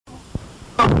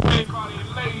Everybody,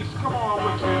 ladies, come on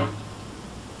with me.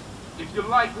 If you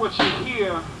like what you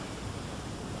hear,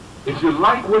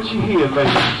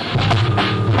 ladies,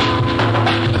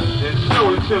 then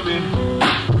show it to me.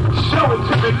 Show it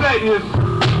to me, ladies.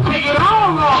 Take it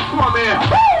all off for me.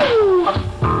 Woo!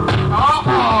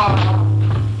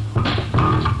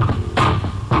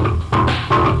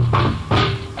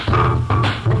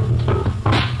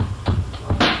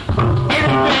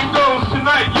 Anything goes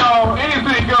tonight, y'all.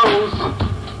 Anything goes.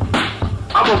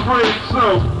 I'm afraid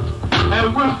so.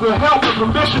 And with the help and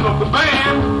permission of the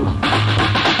band,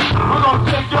 we're going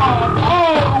to take y'all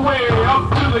all the way up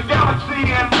to the galaxy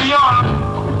and beyond.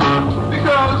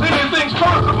 Because anything's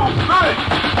possible tonight.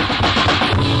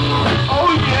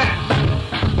 Oh, yes.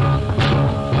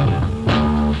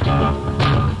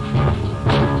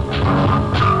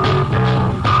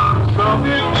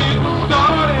 Something getting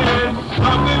started.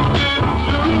 Something getting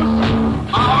loose.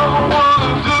 I don't want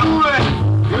to do it.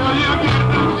 Girl, you get to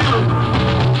do it.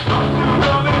 Don't you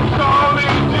know they call me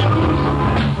Juice?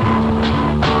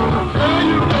 Girl,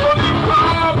 you know they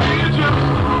call me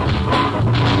Juice.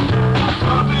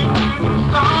 Something getting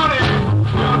started.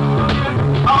 Just get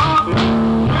on.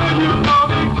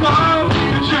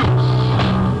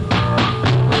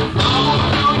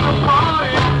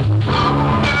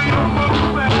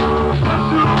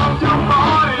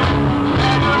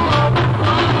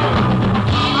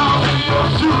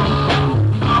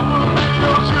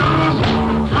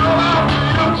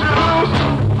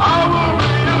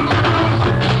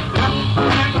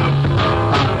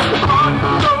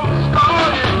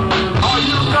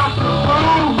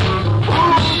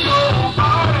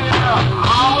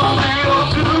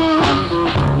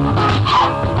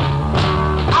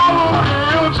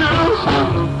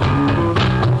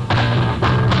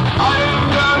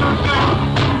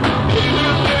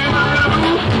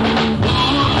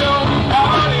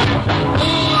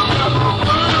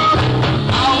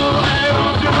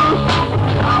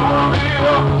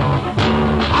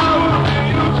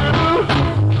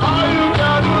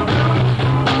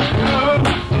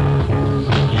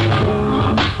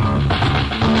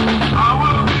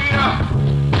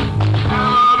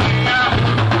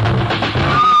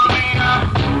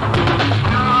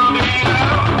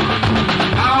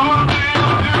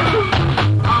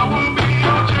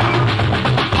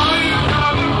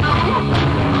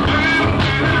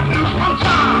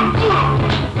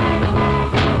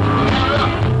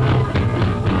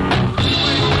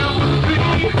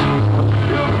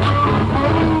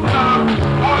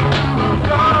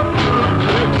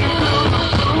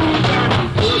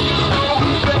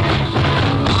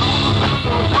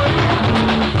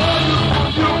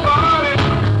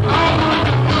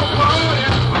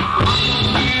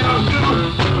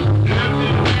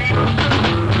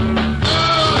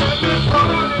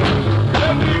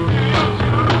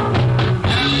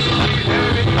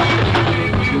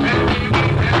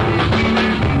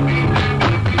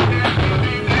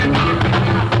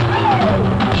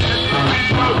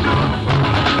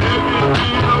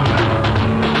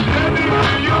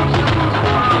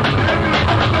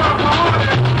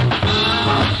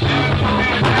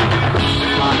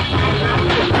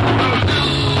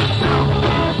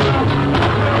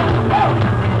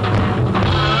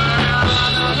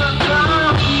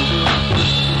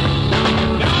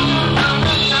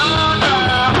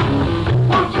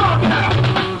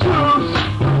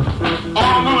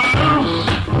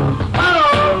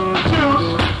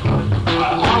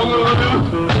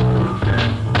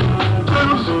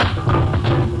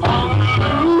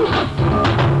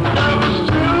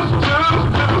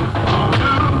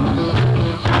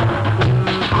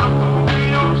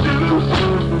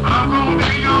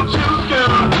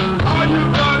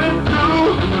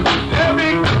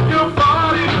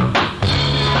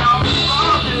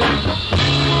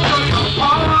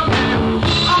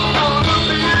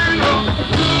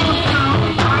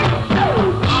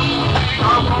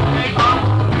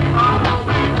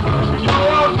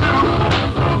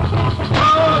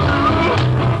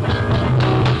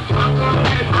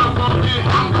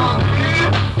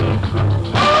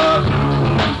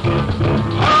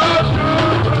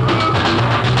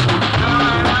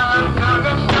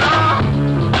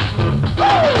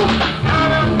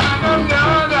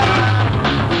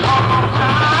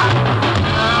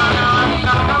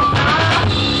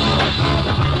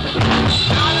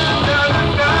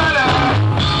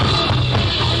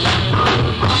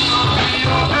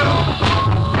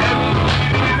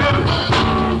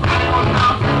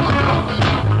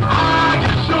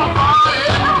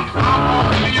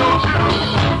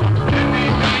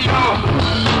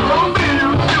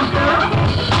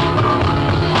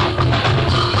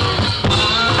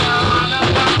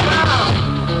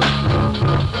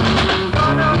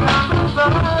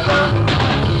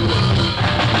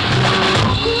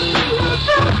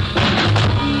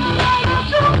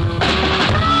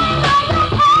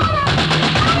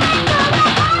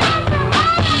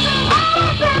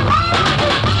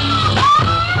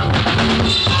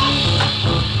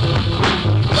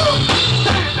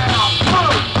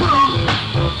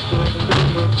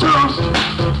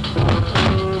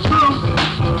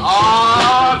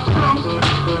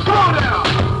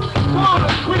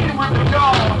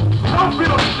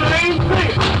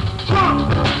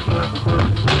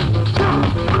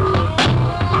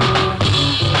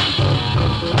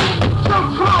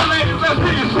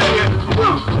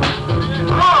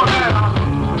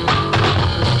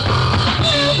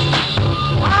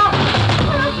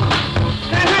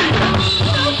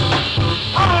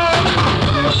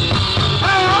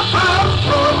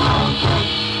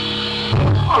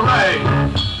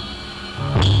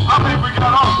 I think we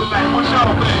got off tonight. What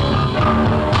y'all think?